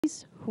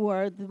who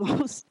are the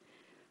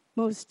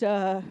most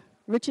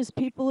richest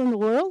people in the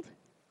world.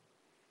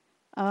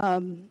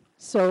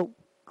 So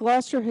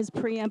Gloucester has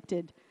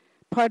preempted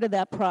part of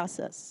that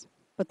process,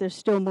 but there's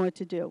still more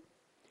to do.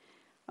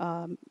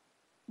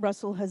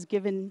 Russell has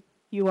given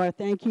you our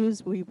thank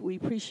yous. We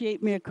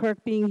appreciate Mayor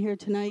Kirk being here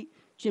tonight,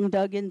 Jim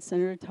Duggan,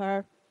 Senator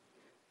Tarr,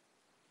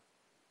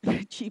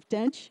 Chief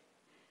Dench,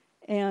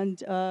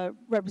 and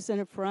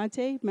Representative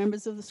Ferrante,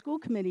 members of the school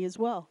committee as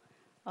well.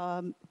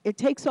 It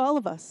takes all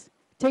of us.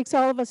 It takes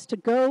all of us to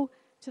go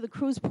to the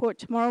cruise port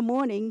tomorrow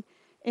morning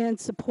and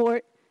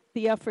support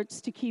the efforts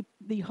to keep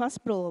the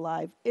hospital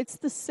alive. It's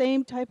the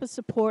same type of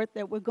support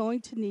that we're going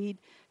to need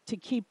to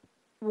keep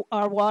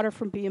our water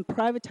from being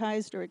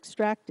privatized or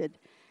extracted.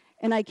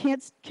 And I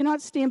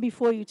cannot stand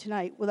before you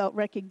tonight without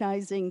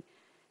recognizing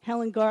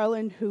Helen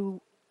Garland,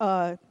 who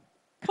kind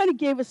of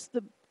gave us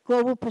the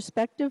global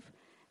perspective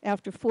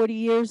after 40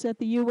 years at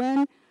the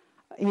UN,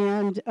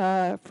 and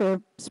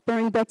for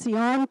spurring Betsy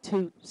on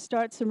to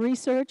start some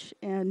research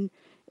and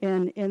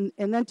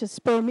then to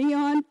spur me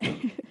on.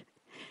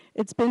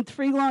 It's been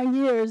 3 long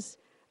years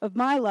of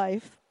my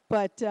life,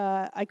 but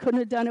I couldn't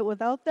have done it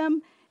without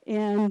them.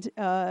 And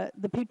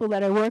the people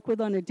that I work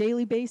with on a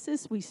daily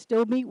basis, we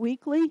still meet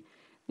weekly.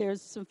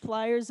 There's some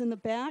flyers in the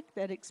back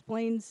that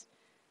explains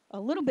a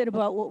little bit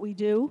about what we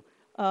do.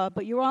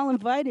 But you're all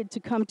invited to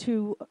come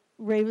to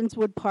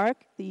Ravenswood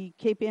Park. The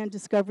Cape Ann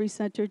Discovery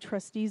Center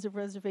Trustees of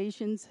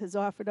Reservations has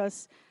offered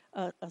us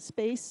a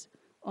space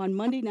on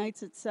Monday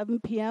nights at 7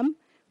 p.m.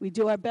 We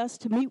do our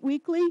best to meet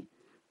weekly.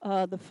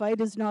 The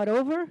fight is not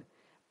over,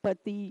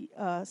 but the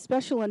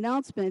special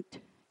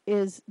announcement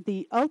is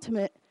the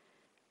ultimate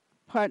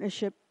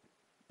partnership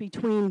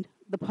between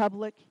the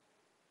public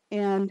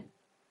and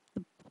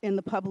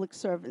the public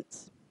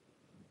servants.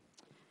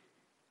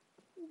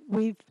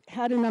 We've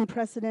had an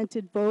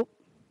unprecedented vote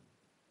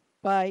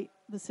by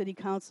the City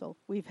Council.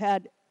 We've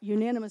had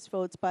unanimous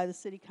votes by the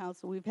City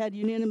Council. We've had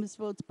unanimous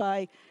votes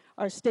by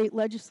our state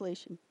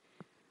legislation.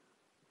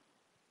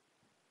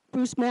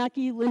 Bruce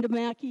Mackey, Linda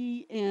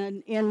Mackey,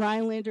 and Ann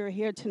Rhinelander are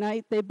here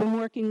tonight. They've been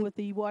working with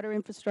the Water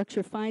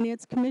Infrastructure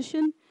Finance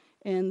Commission,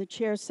 and the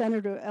chair,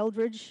 Senator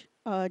Eldridge,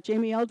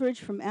 Jamie Eldridge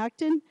from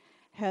Acton,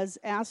 has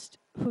asked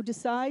who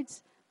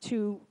decides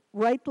to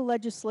write the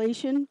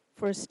legislation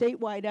for a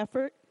statewide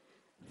effort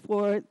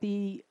for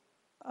the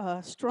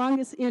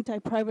strongest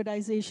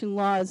anti-privatization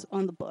laws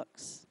on the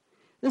books.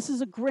 This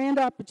is a grand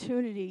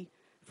opportunity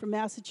for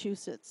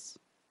Massachusetts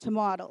to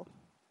model.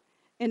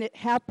 And it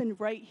happened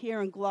right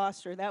here in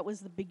Gloucester. That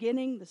was the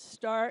beginning, the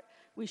start.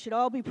 We should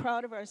all be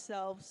proud of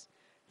ourselves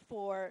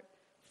for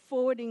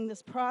forwarding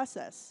this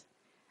process.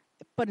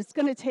 But it's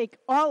going to take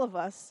all of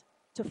us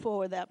to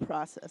forward that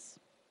process.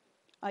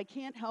 I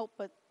can't help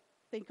but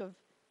think of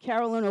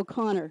Carolyn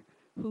O'Connor,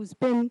 who's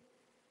been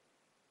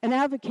an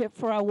advocate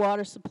for our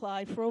water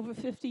supply for over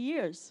 50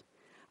 years.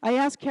 I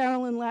asked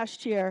Carolyn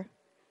last year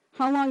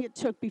how long it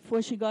took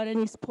before she got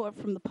any support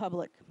from the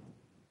public.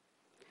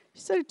 She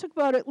said it took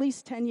about at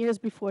least 10 years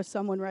before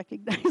someone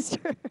recognized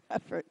her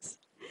efforts.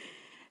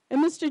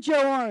 And Mr.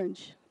 Joe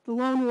Orange, the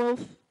lone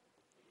wolf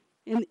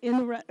in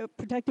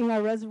protecting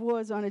our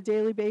reservoirs on a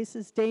daily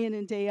basis, day in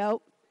and day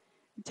out,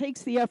 it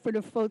takes the effort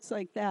of folks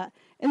like that.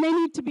 And they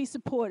need to be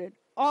supported.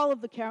 All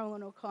of the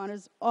Carolyn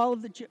O'Connors, all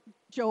of the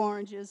Joe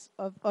Oranges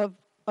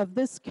of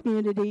this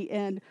community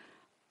and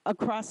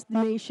across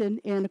the nation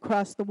and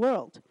across the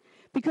world.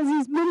 Because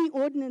these mini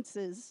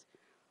ordinances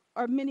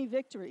are mini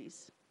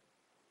victories.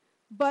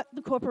 But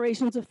the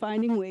corporations are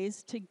finding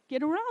ways to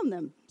get around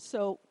them.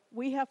 So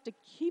we have to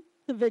keep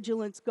the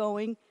vigilance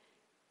going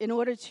in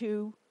order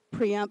to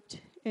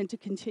preempt and to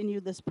continue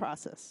this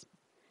process.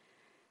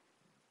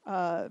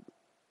 I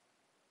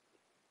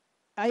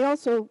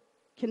also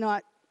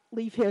cannot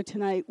leave here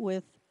tonight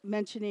with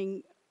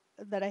mentioning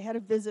that I had a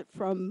visit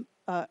from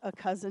a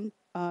cousin,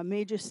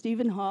 Major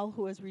Stephen Hall,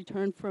 who has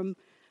returned from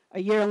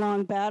a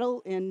year-long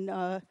battle in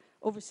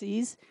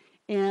overseas,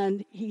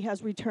 and he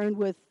has returned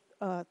with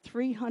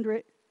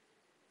 300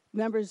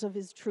 members of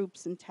his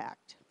troops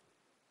intact.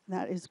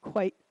 That is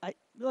quite,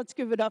 let's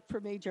give it up for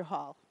Major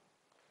Hall.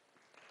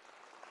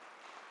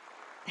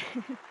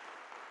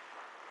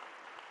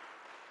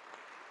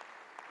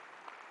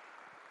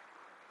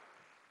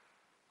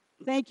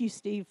 Thank you,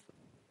 Steve.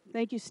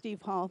 Thank you,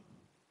 Steve Hall,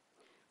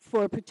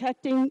 for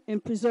protecting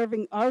and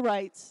preserving our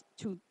rights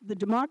to the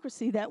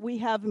democracy that we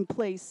have in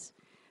place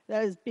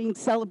that is being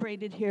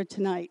celebrated here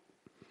tonight.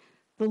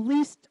 The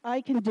least I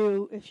can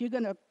do, if you're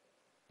going to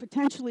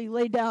potentially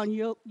lay down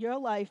your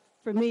life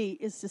for me,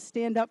 is to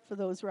stand up for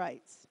those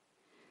rights.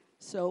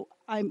 So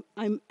I'm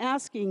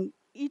asking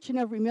each and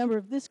every member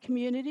of this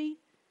community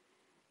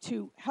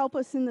to help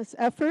us in this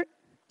effort,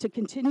 to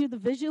continue the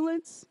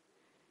vigilance,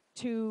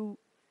 to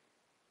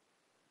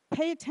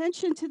pay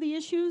attention to the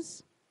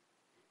issues,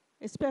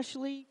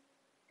 especially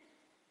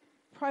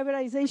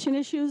privatization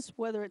issues,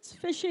 whether it's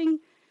fishing,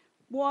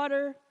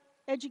 water,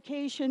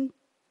 education,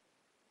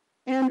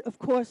 and of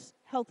course,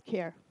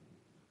 healthcare.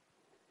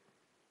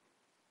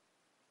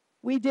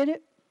 We did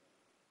it.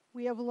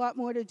 We have a lot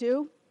more to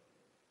do.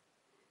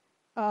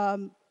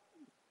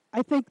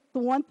 I think the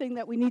one thing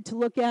that we need to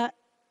look at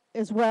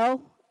as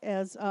well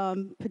as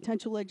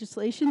potential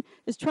legislation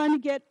is trying to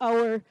get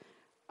our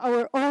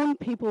own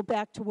people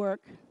back to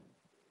work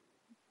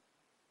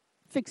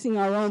fixing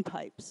our own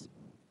pipes.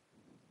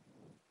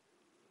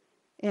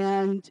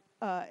 And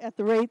at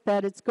the rate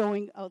that it's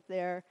going out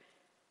there,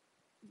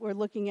 we're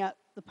looking at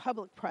the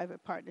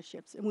public-private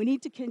partnerships. And we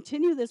need to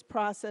continue this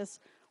process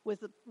with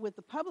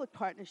the public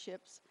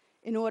partnerships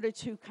in order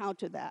to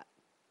counter that.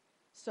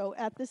 So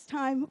at this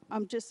time,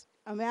 I'm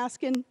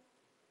asking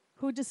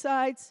who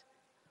decides,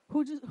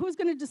 who's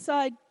going to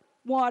decide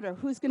water,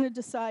 who's going to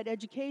decide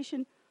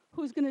education,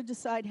 who's going to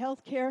decide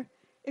health care.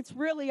 It's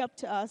really up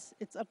to us.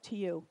 It's up to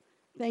you.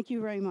 Thank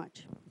you very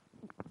much.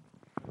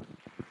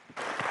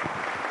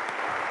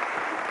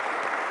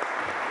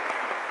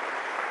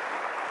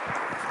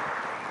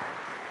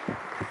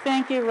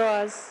 Thank you,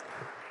 Roz.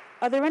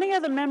 Are there any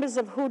other members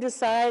of Who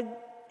Decide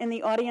in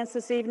the audience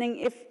this evening?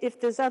 If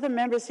there's other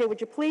members here,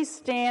 would you please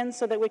stand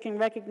so that we can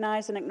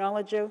recognize and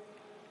acknowledge you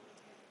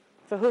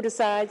for Who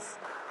Decides?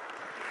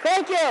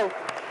 Thank you.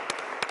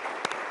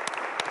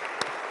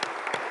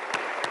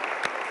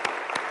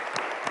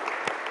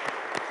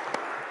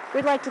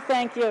 We'd like to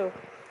thank you,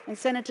 and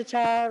Senator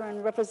Tarr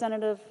and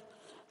Representative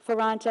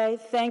Ferrante,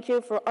 thank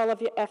you for all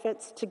of your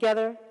efforts.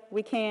 Together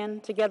we can,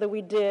 together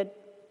we did,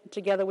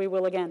 together we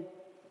will again.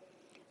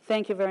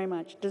 Thank you very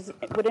much.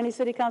 Would any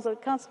City Council,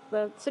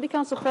 the City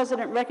Council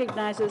President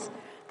recognizes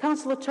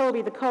Councilor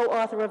Toby, the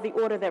co-author of the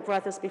order that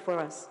brought this before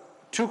us.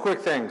 Two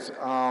quick things.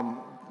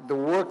 The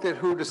work that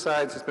Who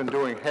Decides has been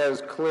doing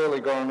has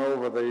clearly gone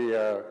over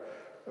the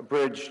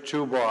bridge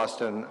to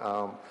Boston.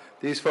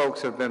 These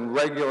folks have been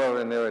regular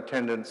in their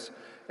attendance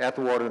at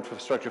the Water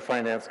Infrastructure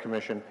Finance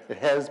Commission. It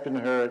has been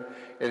heard.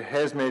 It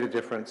has made a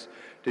difference.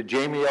 Did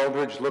Jamie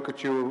Eldridge look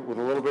at you with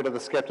a little bit of the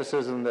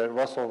skepticism that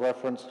Russell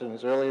referenced in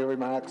his earlier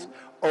remarks?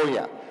 Oh,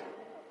 yeah.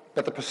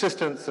 But the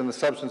persistence and the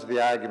substance of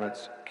the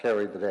arguments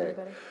carried the day.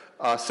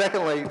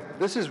 Secondly,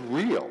 this is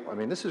real. I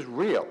mean, this is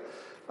real.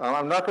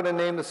 I'm not going to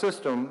name the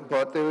system,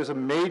 but there is a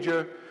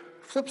major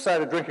flip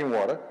side of drinking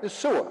water is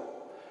sewer,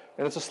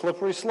 and it's a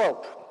slippery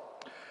slope.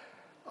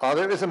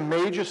 There is a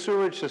major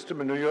sewage system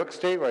in New York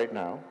State right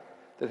now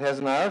that has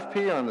an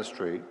RFP on the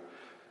street,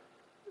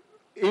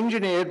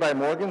 engineered by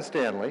Morgan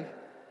Stanley,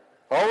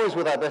 always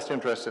with our best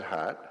interests at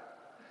heart.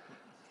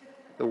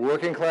 The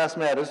working class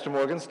matters to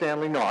Morgan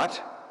Stanley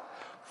not,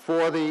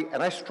 for the,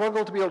 and I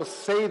struggle to be able to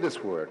say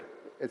this word,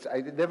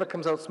 it never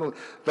comes out smooth,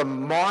 the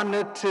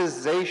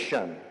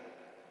monetization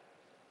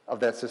of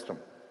that system.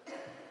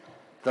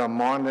 The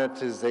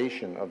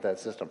monetization of that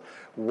system.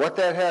 What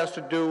that has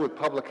to do with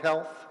public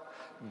health,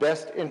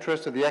 best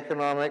interest of the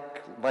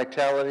economic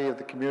vitality of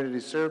the community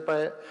served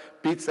by it,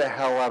 beats the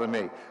hell out of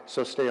me.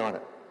 So stay on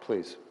it,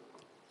 please.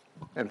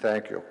 And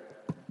thank you.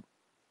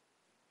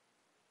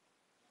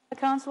 The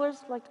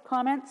councilors like to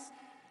comment?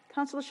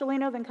 Councilor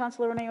Scialino, then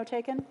Councilor Renee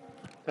Taken.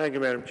 Thank you,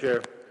 Madam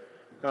Chair.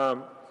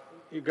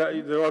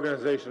 The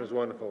organization is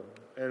wonderful.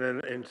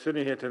 And in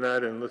sitting here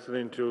tonight and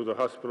listening to the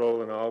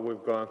hospital and all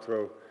we've gone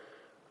through,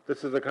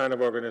 this is the kind of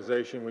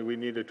organization we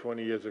needed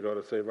 20 years ago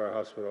to save our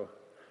hospital.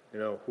 You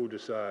know, Who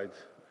Decides?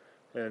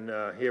 And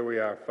here we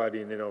are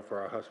fighting,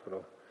 for our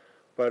hospital.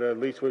 But at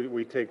least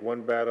we take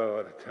one battle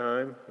at a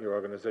time. Your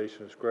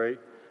organization is great.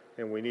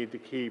 And we need to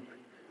keep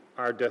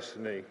our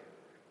destiny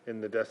in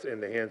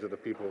the hands of the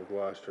people of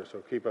Gloucester. So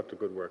keep up the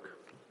good work.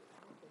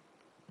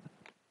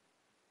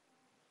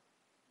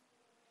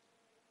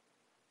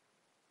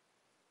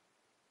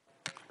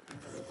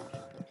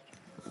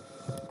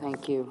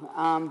 Thank you.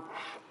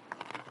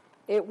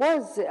 It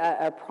was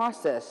a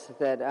process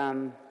that,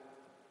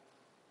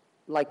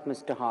 like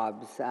Mr.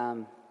 Hobbs,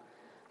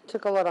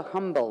 took a lot of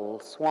humble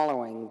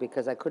swallowing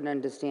because I couldn't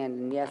understand,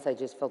 and yes, I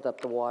just filled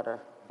up the water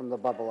from the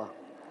bubbler.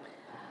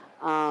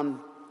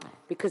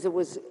 Because it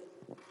was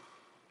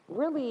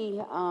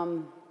really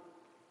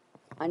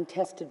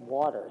untested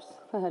waters,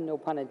 no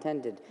pun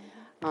intended.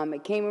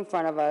 It came in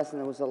front of us, and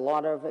there was a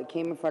lot of, it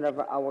came in front of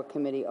our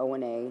committee,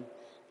 O&A,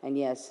 and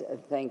yes,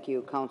 thank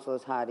you,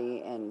 Councilors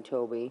Hardy and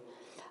Toby.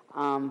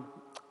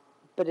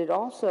 But it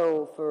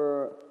also,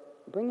 for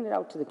bringing it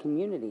out to the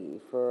community,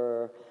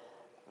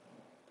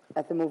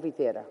 at the movie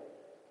theater.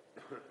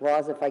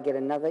 Roz, if I get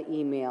another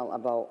email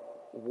about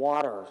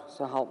water,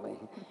 so help me,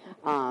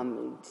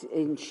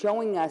 in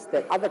showing us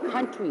that other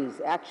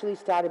countries actually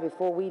started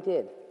before we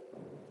did.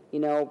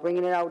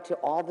 Bringing it out to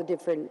all the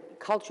different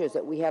cultures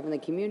that we have in the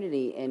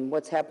community and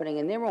what's happening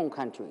in their own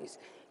countries,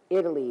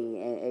 Italy,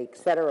 et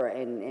cetera,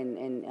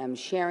 and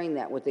sharing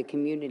that with the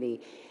community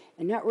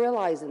and not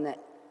realizing that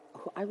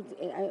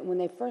when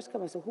they first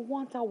come, I said, who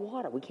wants our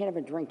water? We can't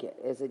even drink it.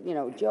 It's a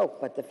joke,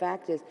 but the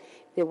fact is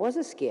there was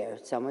a scare.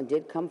 Someone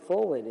did come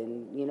forward,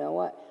 and you know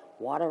what?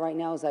 Water right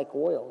now is like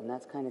oil, and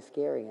that's kind of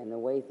scary. And the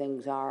way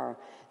things are,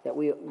 that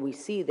we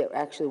see that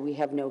actually we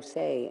have no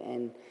say,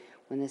 and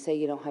when they say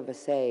you don't have a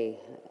say,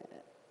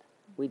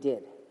 we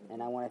did.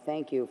 And I want to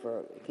thank you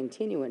for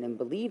continuing and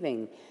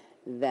believing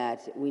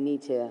that we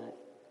need to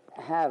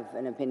have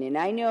an opinion.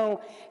 I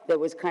know that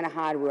was kind of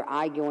hard, we're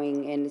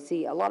arguing, and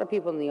see, a lot of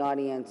people in the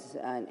audience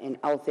and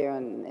out there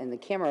in the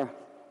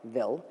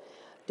Camerville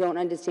don't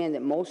understand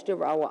that most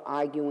of our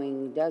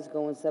arguing does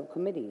go in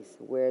subcommittees,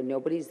 where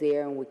nobody's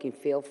there and we can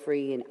feel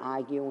free and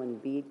argue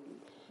and be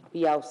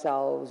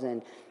ourselves,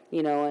 and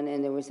you know,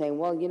 and they were saying,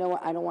 well, you know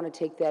what, I don't want to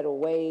take that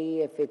away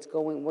if it's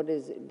going, what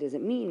does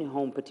it mean,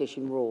 home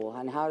petition rule,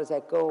 and how does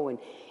that go? And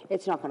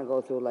it's not going to go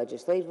through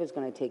legislative, it's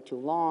going to take too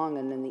long,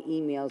 and then the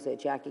emails that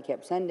Jackie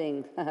kept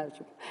sending,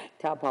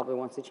 Tal probably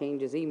wants to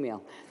change his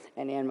email,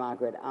 and Ann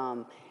Margaret,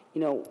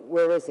 you know,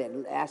 where is it?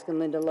 Asking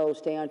Linda Lowe,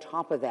 stay on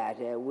top of that.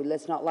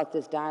 Let's not let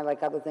this die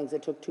like other things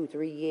that took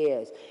 2-3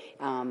 years.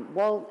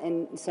 Well,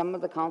 and some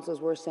of the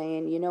councilors were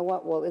saying, you know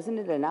what, well, isn't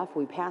it enough?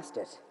 We passed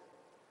it.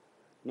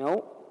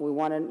 No, we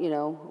want to, you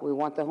know, we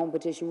want the home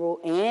petition rule,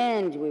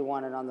 and we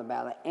want it on the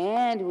ballot,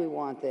 and we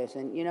want this,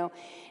 and, you know,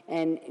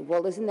 and,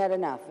 well, isn't that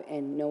enough?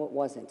 And no, it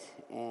wasn't.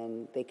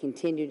 And they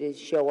continued to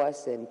show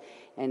us and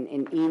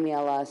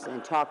email us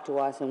and talk to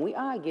us, and we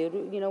argued,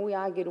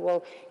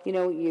 well, you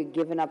know, you're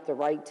giving up the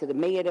right to the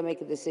mayor to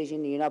make a decision,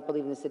 and you're not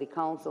believing the city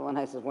council, and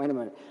I said, wait a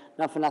minute,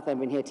 not for nothing, I've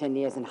been here 10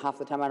 years, and half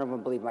the time I don't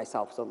even believe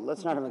myself, so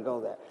let's not even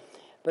go there.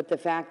 But the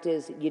fact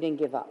is, you didn't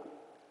give up.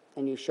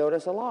 And you showed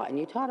us a lot, and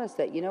you taught us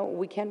that, you know,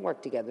 we can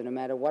work together no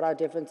matter what our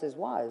differences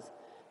was,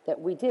 that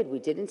we did. We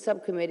did in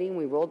subcommittee, and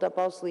we rolled up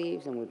our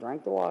sleeves, and we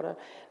drank the water,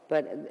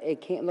 but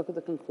it can't look at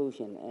the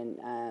conclusion.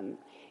 And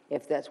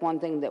if that's one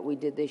thing that we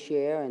did this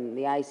year, and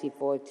the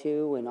IC4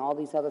 too, and all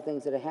these other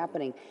things that are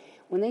happening,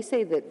 when they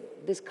say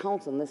that this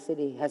council in this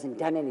city hasn't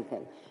done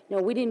anything,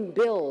 no, we didn't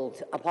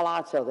build a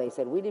palazzo, they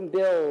said. We didn't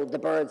build the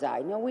Bird's Eye.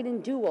 No, we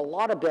didn't do a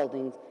lot of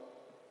buildings,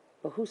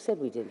 but who said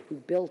we did? We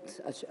built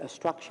a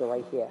structure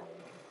right here.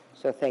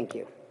 So thank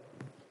you.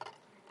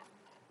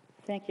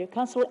 Thank you.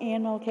 Councilor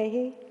Ann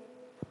Mulcahy.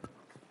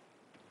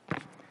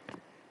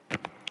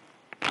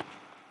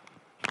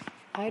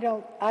 I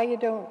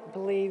don't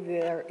believe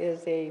there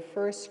is a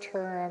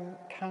first-term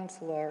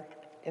councilor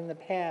in the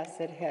past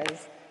that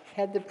has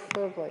had the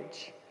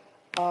privilege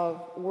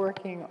of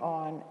working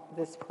on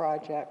this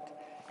project.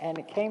 And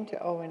it came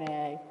to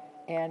O&A,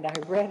 and I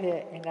read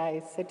it, and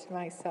I said to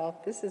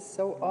myself, this is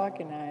so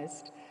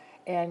organized.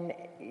 And,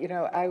 you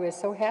know, I was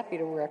so happy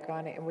to work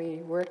on it, and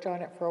we worked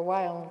on it for a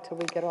while until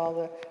we get all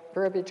the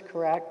verbiage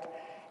correct.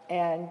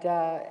 And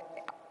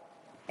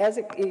as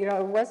it, you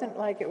know, it wasn't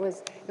like it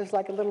was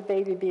like a little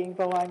baby being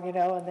born, you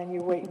know, and then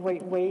you wait,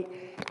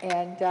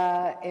 and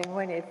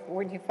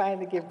when you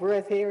finally give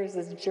birth, here is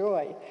this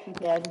joy.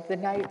 And the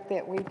night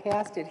that we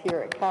passed it here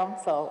at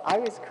council, I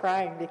was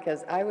crying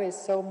because I was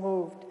so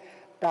moved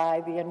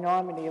by the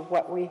enormity of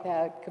what we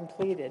had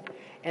completed,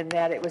 and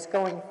that it was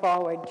going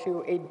forward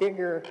to a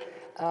bigger,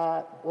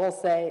 we'll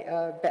say,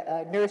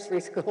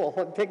 nursery school,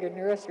 a bigger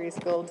nursery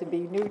school to be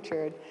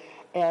nurtured.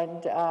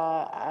 And when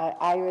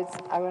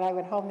I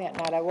went home that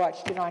night, I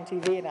watched it on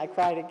TV, and I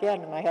cried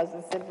again. And my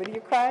husband said, "What are you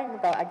crying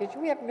about?" I said,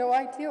 "You have no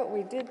idea what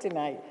we did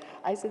tonight."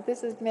 I said,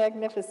 "This is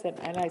magnificent."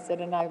 And I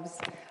said, and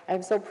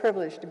I'm so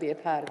privileged to be a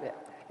part of it.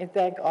 And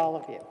thank all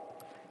of you.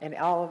 And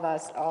all of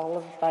us, all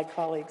of my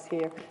colleagues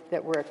here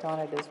that worked on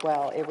it as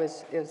well. It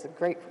was a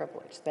great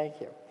privilege. Thank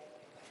you.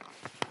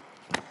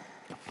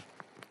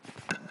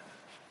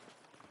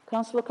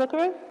 Councilor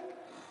Cooker?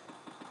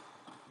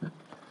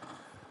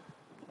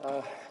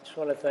 I just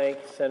want to thank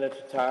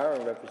Senator Tarr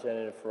and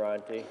Representative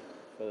Ferranti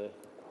for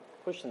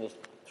pushing this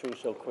through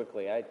so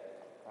quickly.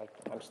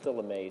 I'm still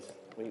amazed.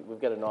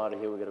 We've got an order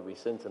here we've got to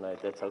rescind tonight.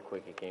 That's how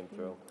quick it came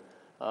through.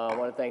 I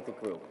want to thank the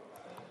group.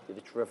 Did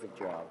a terrific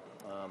job.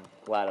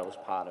 Glad I was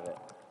part of it.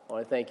 I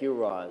want to thank you,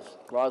 Roz.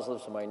 Roz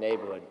lives in my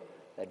neighborhood.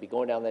 I'd be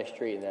going down that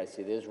street and I'd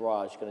see, there's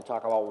Roz. She's going to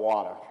talk about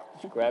water.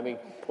 She's grabbing,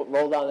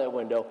 roll down that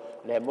window,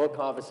 and have more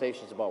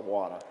conversations about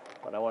water.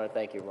 But I want to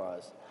thank you,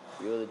 Roz.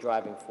 You're the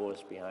driving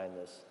force behind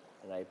this,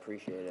 and I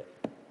appreciate it.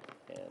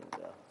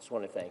 And just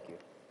want to thank you.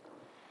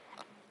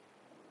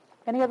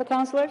 Any other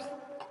councilors?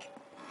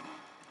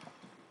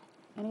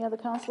 Any other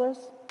councilors?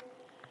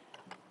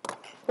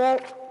 Well,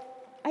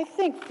 I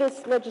think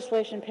this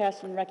legislation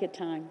passed in record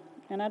time,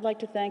 and I'd like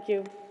to thank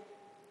you,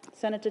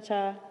 Senator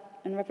Tarr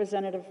and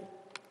Representative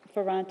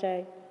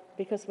Ferranti,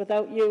 because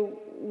without you,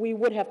 we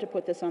would have to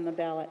put this on the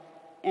ballot.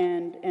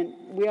 And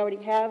we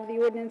already have the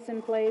ordinance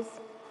in place,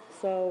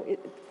 so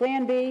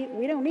Plan B,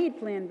 we don't need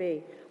Plan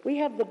B. We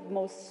have the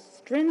most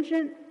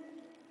stringent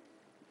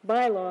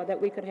bylaw that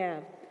we could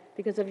have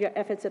because of your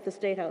efforts at the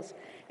State House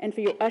and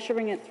for you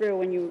ushering it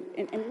through.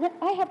 And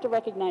I have to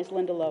recognize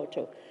Linda Lowe,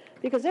 too.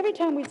 Because every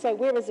time we'd say,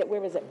 where is it,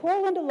 where is it?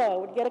 Poor Linda Lowe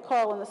would get a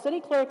call in the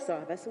city clerk's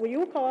office. Will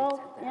you call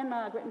Ann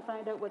Margaret and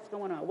find out what's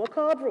going on? We'll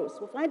call Bruce.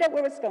 We'll find out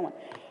where it's going.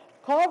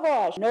 Call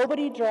Raj.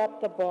 Nobody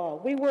dropped the ball.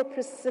 We were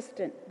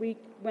persistent. We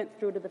went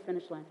through to the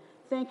finish line.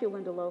 Thank you,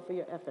 Linda Lowe, for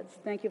your efforts.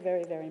 Thank you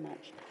very, very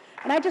much.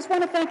 And I just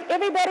want to thank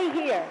everybody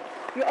here.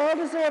 You all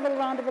deserve a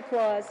round of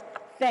applause.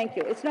 Thank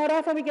you. It's not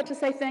often we get to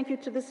say thank you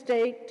to the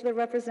state, to the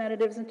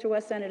representatives, and to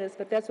our senators,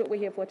 but that's what we're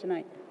here for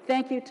tonight.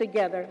 Thank you.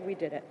 Together, we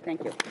did it.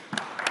 Thank you.